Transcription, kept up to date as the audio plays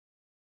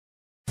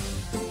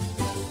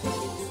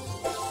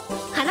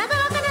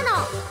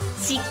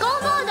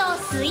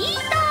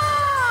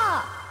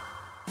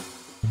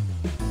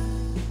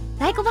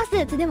イコパス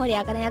常守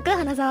茜役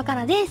花澤香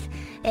菜です。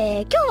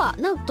今日は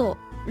なんと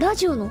ラ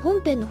ジオの本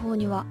編の方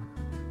には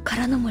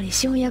空の森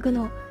紫音役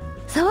の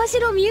沢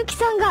城みゆき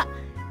さんが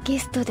ゲ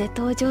ストで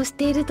登場し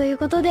ているという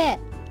ことで、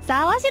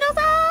沢城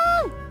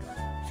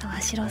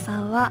さ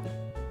んは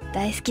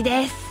大好き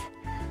です。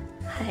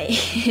は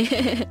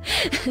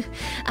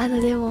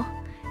いでも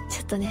ち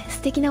ょっとね、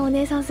素敵なお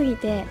姉さんすぎ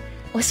て、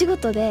お仕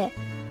事で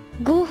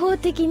合法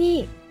的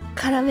に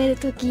絡める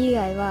時以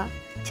外は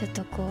ちょっ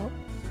とこ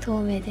う遠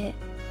目で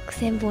苦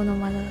戦望の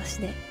眼差し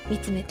で見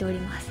つめており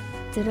ます。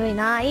ずるい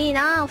な、いい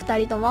なお二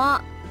人とも。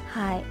は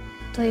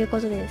い、というこ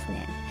とでです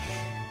ね、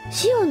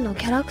シオンの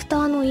キャラク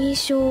ターの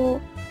印象、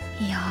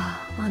いや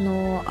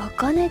ー、あ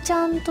かねち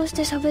ゃんとし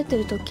て喋って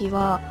る時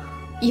は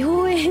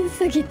妖艶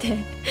すぎて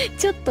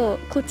ちょっと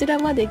こちら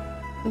まで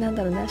なん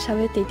だろうな、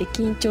喋っていて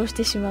緊張し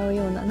てしまう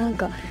ような、なん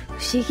か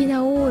不思議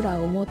なオーラ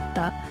を持っ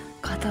た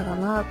方だ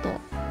なと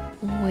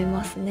思い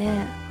ます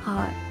ね。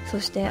はい。そ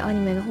してア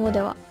ニメの方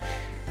では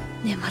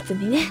年末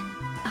にね、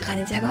あか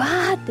ねちゃんがわ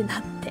ーってな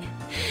って、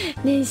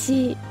年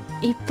始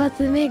一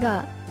発目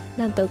が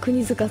なんと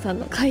国塚さん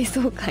の回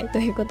想会と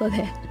いうこと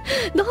で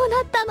どう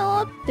なった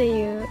のって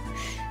いう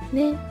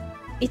ね、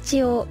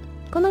一応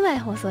この前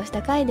放送し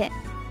た回で、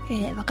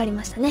分かり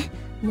ましたね。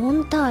モ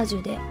ンタージ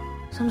ュで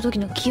その時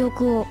の記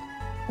憶を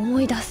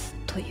思い出す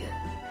という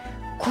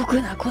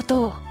酷なこ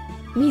とを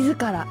自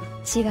ら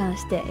志願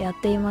してやっ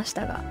ていまし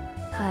たが、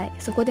はい、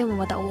そこでも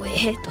またおえ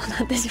と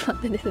なってしま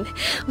ってですね、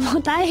も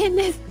う大変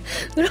です。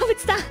室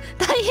伏さん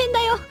大変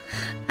だよ。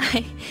は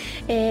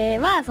い、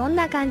まあそん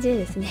な感じで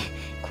ですね、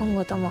今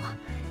後とも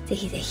ぜ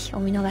ひぜひお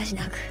見逃し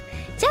なく。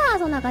じゃあ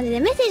そんな感じで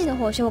メッセージの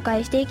方を紹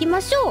介していき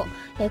ましょ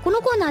う。こ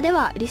のコーナーで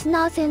はリス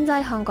ナー潜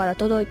在班から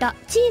届いた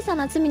小さ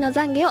な罪の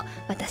懺悔を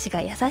私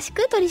が優し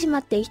く取り締ま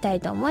っていきた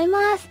いと思い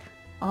ます。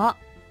あ、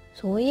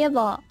そういえ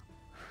ば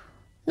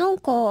なん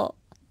かこ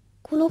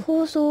の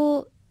放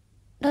送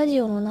ラ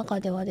ジオの中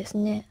ではです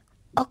ね、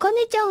あか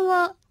ねちゃん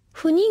は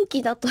不人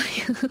気だという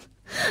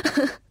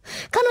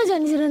彼女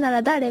にするな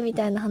ら誰み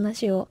たいな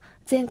話を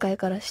前回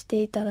からし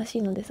ていたらし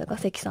いのですが、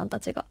関さんた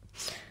ちが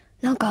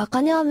なんかあ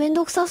かねはめん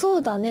どくさそ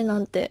うだねな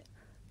んて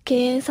敬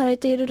遠され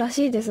ているら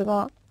しいです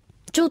が、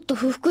ちょっと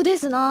不服で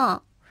す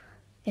な。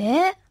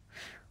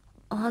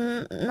あ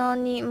んな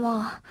に、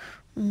ま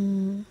あ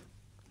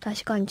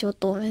確かにちょっ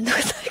とめんど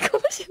くさいか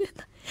もしれな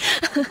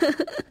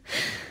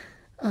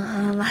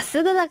いまっ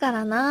すぐだか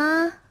ら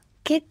な。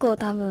結構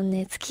多分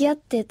ね、付き合っ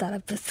てたら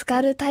ぶつ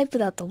かるタイプ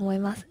だと思い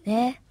ます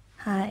ね。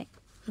はい。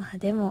まあ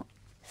でも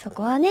そ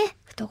こはね、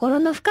懐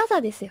の深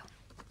さですよ。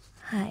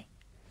はい。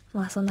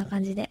まあそんな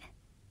感じで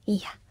い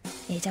いや。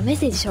じゃあメッ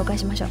セージ紹介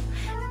しましょう。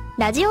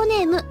ラジオネ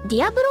ームデ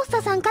ィアブロッ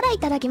サさんからい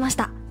ただきまし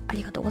た。あ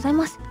りがとうござい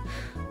ます。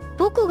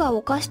僕が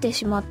犯して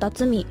しまった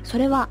罪、そ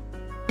れは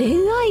恋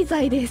愛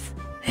罪です。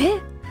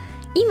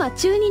今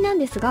中2なん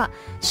ですが、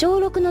小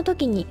6の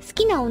時に好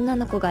きな女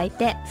の子がい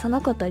て、そ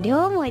の子と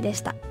両思いで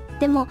した。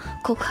でも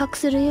告白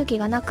する勇気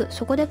がなく、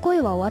そこで恋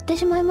は終わって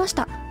しまいまし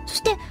た。そ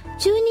して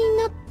中2に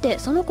なって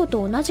その子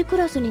と同じク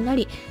ラスにな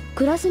り、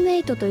クラスメ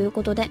イトという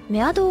ことで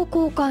メアドを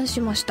交換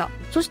しました。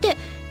そして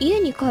家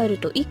に帰る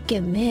と一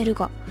件メール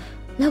が。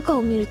中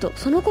を見ると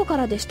その子か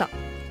らでした。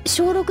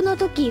小6の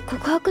時告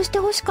白して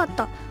ほしかっ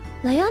た、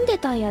悩んで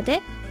たんや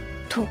で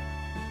と、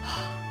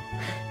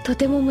と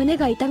ても胸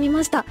が痛み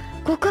ました。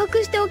告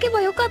白しておけ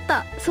ばよかっ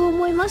た、そう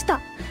思いまし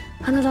た。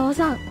花澤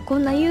さん、こ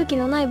んな勇気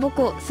のない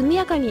僕を速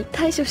やかに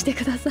対処して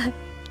ください。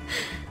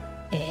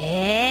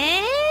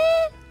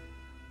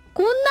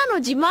こんなの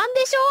自慢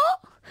でし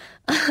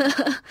ょ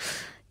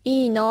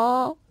いい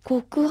な、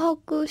告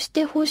白し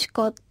てほし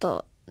かっ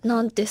た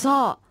なんて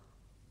さ、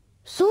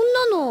そん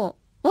なの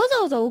わ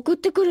ざわざ送っ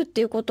てくるって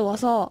いうことは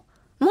さ、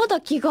ま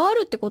だ気があ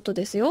るってこと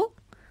ですよ。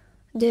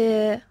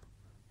で、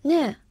ね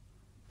え、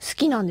好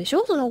きなんでし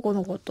ょその子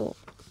のこと。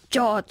じ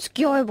ゃあ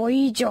付き合えば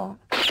いいじゃん。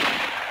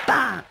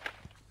バーン。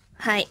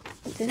はい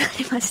ってな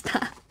りました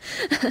こ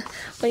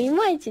れい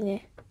まいち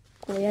ね、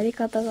こうやり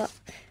方が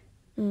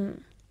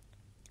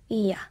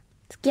いいや、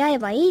付き合え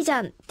ばいいじ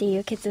ゃんってい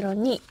う結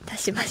論に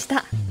達しまし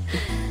た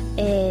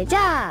じ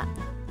ゃあ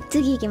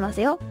次いきま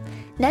すよ。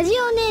ラジ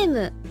オネー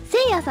ムせ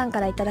いやさんか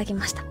らいただき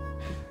ました。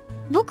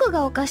僕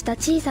が犯した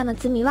小さな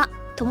罪は、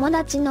友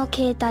達の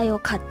携帯を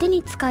勝手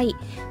に使い、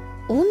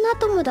女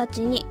友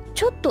達に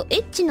ちょっとエ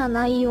ッチな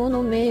内容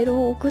のメール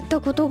を送った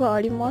ことが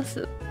ありま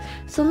す。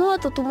その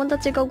後友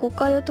達が誤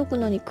解を解く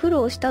のに苦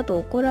労したと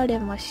怒られ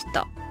まし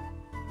た。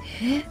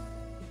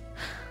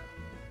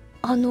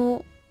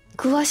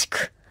詳し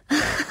く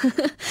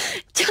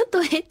ちょっと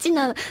エッチ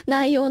な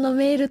内容の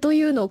メールと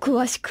いうのを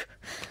詳しく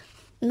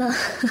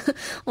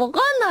わか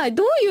んない。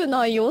どういう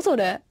内容そ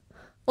れ、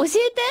教えて。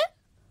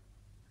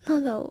な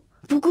んだろ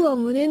う、僕は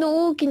胸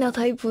の大きな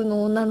タイプ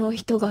の女の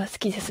人が好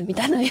きですみ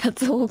たいなや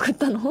つを送っ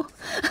たのわ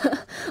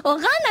か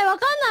んな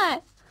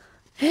い。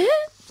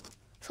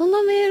そん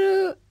なメー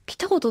ル来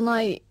たこと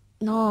ない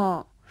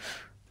なぁ。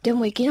で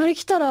もいきなり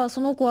来たら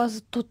その子は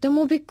とって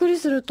もびっくり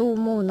すると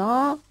思う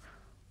な。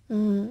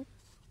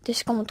で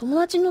しかも友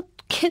達の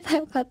携帯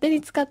を勝手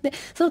に使って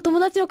その友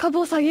達の株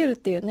を下げるっ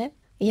ていうね、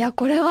いや、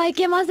これはい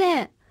けま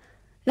せん。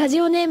ラ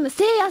ジオネーム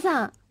せいや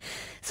さん、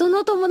そ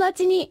の友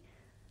達に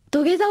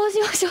土下座をし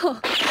ましょ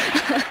う。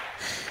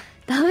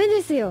ダメ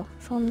ですよ、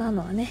そんな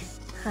のはね。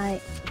は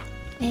い。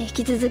引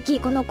き続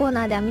きこのコー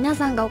ナーでは皆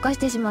さんが犯し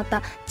てしまっ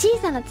た小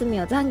さな罪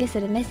を懺悔す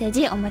るメッセー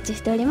ジお待ち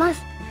しておりま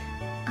す。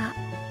あ、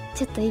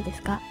ちょっといいで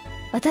すか？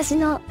私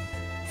の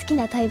好き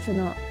なタイプ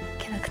の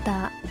キャラク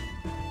タ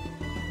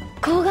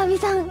ー、鴻上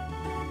さん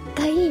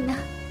がいいな。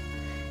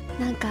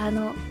なんか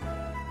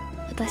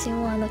私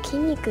も筋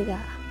肉が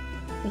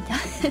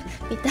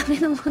見た目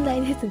の問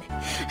題ですね。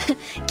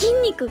筋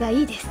肉が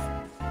いいです。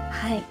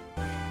はい。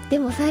で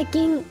も最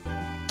近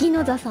ギ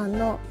ノザさん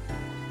の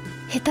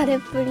ヘタレっ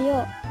ぷり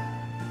を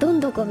どん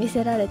どこ見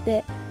せられ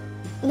て、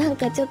なん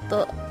かちょっ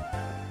と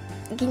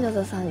ギノ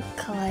ザさん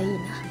かわいい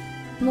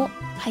なも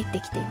入って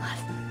きていま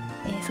す。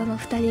その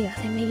2人が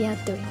せめぎ合っ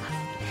ておりま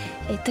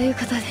す。という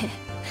ことで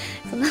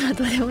そんなの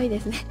どうでもいいで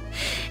すね。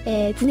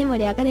常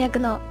守朱役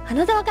の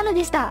花澤香菜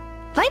でした。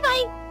バイバ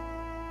イ。